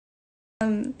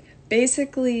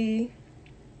Basically,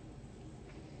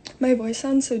 my voice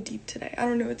sounds so deep today. I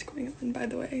don't know what's going on, by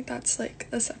the way. That's like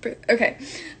a separate, okay.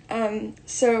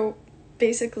 So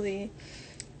basically,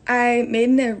 I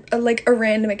made a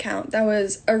random account that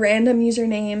was a random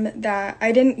username that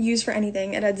I didn't use for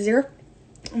anything. It had zero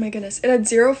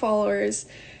followers,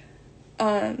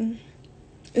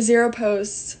 0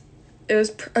 posts. It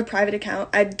was a private account.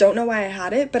 I don't know why I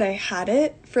had it, but I had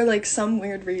it for like some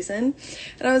weird reason.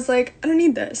 And I was like, I don't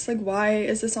need this. Like, why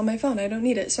is this on my phone? I don't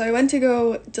need it. So I went to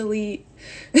go delete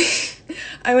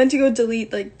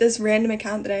like this random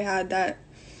account that I had that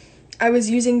I was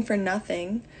using for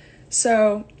nothing.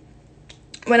 So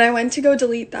when I went to go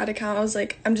delete that account, I was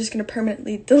like, I'm just gonna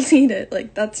permanently delete it.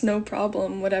 Like, that's no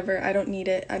problem, whatever. I don't need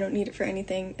it. I don't need it for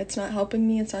anything. It's not helping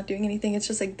me. It's not doing anything. It's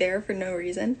just like there for no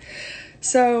reason.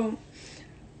 So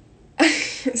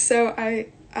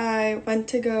I went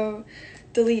to go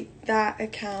delete that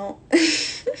account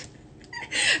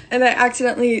and I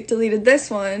accidentally deleted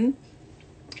this one,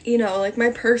 you know, like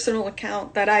my personal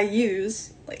account that I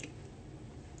use, like,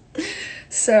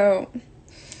 so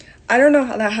I don't know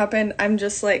how that happened. I'm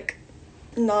just like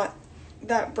not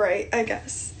that bright, I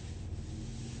guess.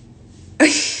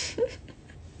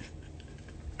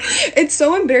 It's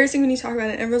so embarrassing when you talk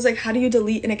about it. Everyone's like, how do you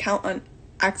delete an account on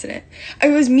accident? I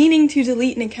was meaning to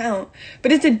delete an account,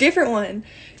 but it's a different one,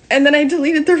 and then I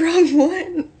deleted the wrong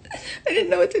one. I didn't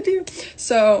know what to do.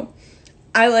 So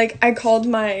I called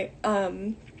my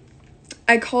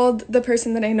I called the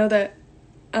person that I know that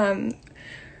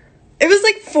it was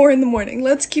like 4 a.m.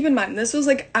 Let's keep in mind this was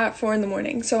like at 4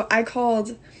 a.m. So I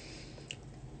called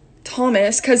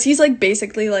Thomas because he's like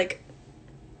basically like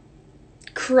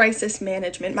crisis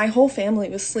management. My whole family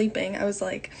was sleeping. I was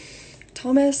like,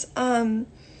 Thomas, I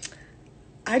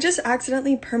just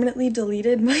accidentally permanently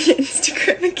deleted my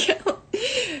Instagram account.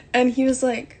 And he was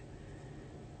like,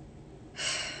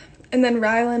 and then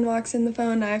Rylan walks in the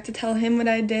phone and I have to tell him what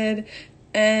I did.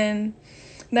 And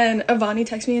then Avani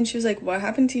texted me and she was like, what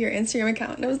happened to your Instagram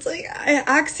account? And I was like, I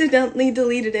accidentally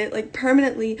deleted it, like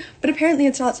permanently, but apparently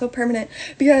it's not so permanent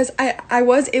because I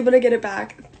was able to get it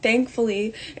back.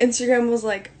 Thankfully, Instagram was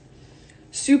like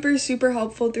super, super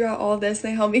helpful throughout all of this.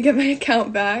 They helped me get my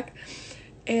account back.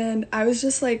 And I was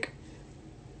just like,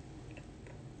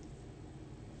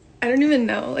 I don't even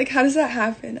know, like, how does that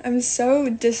happen? I'm so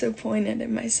disappointed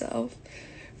in myself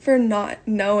for not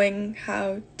knowing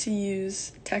how to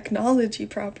use technology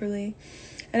properly.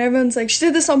 And everyone's like, she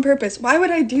did this on purpose. Why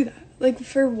would I do that? Like,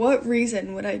 for what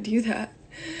reason would I do that?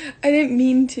 I didn't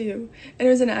mean to, and it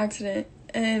was an accident.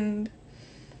 And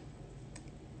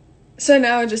so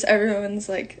now just everyone's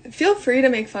like, feel free to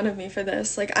make fun of me for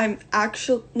this. Like, I'm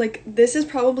actually, like, this is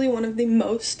probably one of the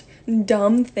most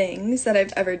dumb things that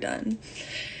I've ever done.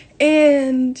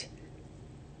 And,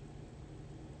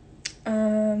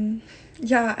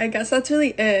 yeah, I guess that's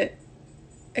really it.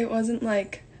 It wasn't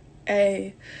like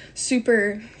a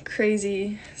super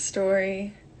crazy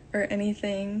story or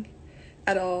anything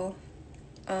at all.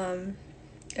 It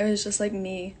was just like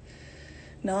me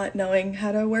not knowing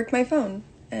how to work my phone.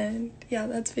 And yeah,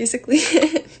 that's basically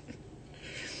it.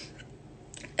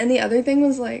 And the other thing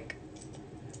was like,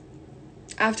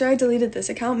 after I deleted this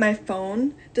account, my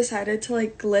phone decided to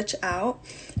like glitch out,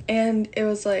 and it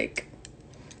was like,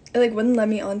 it like wouldn't let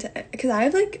me onto it, because I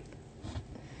have like,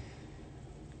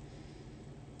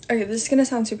 okay, this is gonna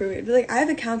sound super weird, but like I have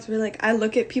accounts where like I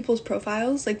look at people's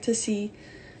profiles like to see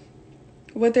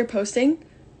what they're posting.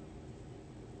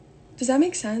 Does that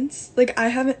make sense? Like, I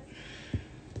haven't,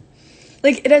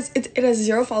 like, it has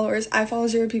 0 followers, I follow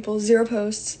 0 people, 0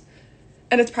 posts,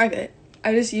 and it's private.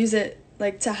 I just use it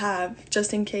like to have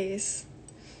just in case.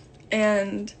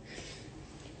 And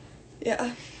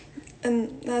yeah,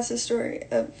 and that's the story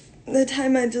of the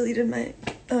time I deleted my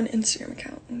own Instagram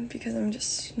account because I'm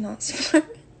just not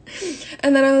smart.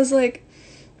 And then I was like,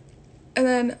 and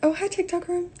then, oh, hi TikTok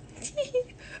room.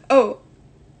 Oh,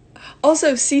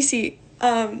 also Cece,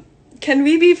 can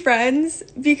we be friends?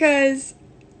 Because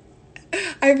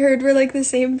I've heard we're like the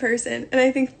same person, and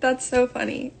I think that's so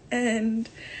funny. And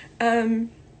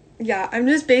yeah, I'm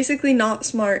just basically not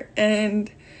smart, and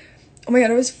oh my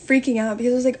god, I was freaking out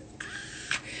because I was like,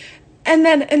 ah. and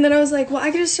then I was like, well,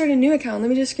 I could just start a new account. Let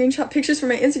me just screenshot pictures from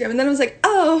my Instagram. And then I was like,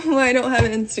 oh, well, I don't have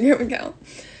an Instagram account.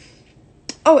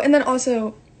 Oh, and then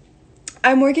also,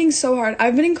 I'm working so hard.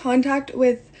 I've been in contact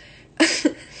with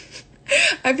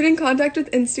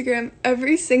Instagram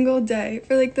every single day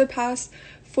for like the past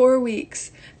 4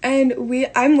 weeks, and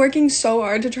I'm working so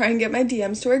hard to try and get my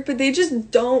DMs to work, but they just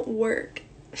don't work.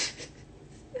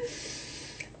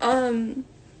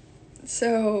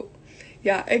 So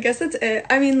Yeah, I guess that's it.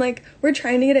 I mean, like, we're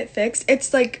trying to get it fixed.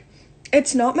 It's like,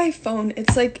 it's not my phone.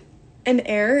 It's like an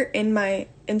error in my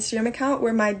Instagram account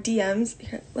where my DMs,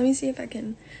 here, let me see if I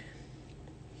can.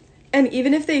 And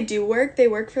even if they do work, they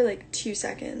work for like 2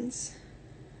 seconds.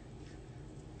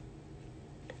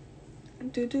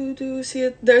 See,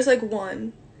 there's like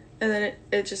one, and then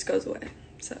it just goes away.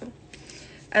 So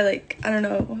I don't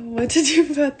know what to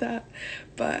do about that.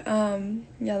 But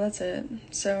yeah, that's it.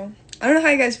 So I don't know how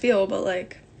you guys feel, but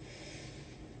like,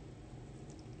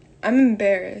 I'm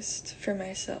embarrassed for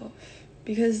myself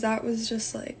because that was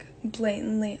just like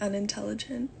blatantly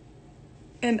unintelligent.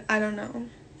 And I don't know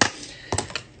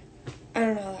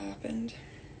how that happened.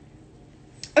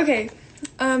 Okay,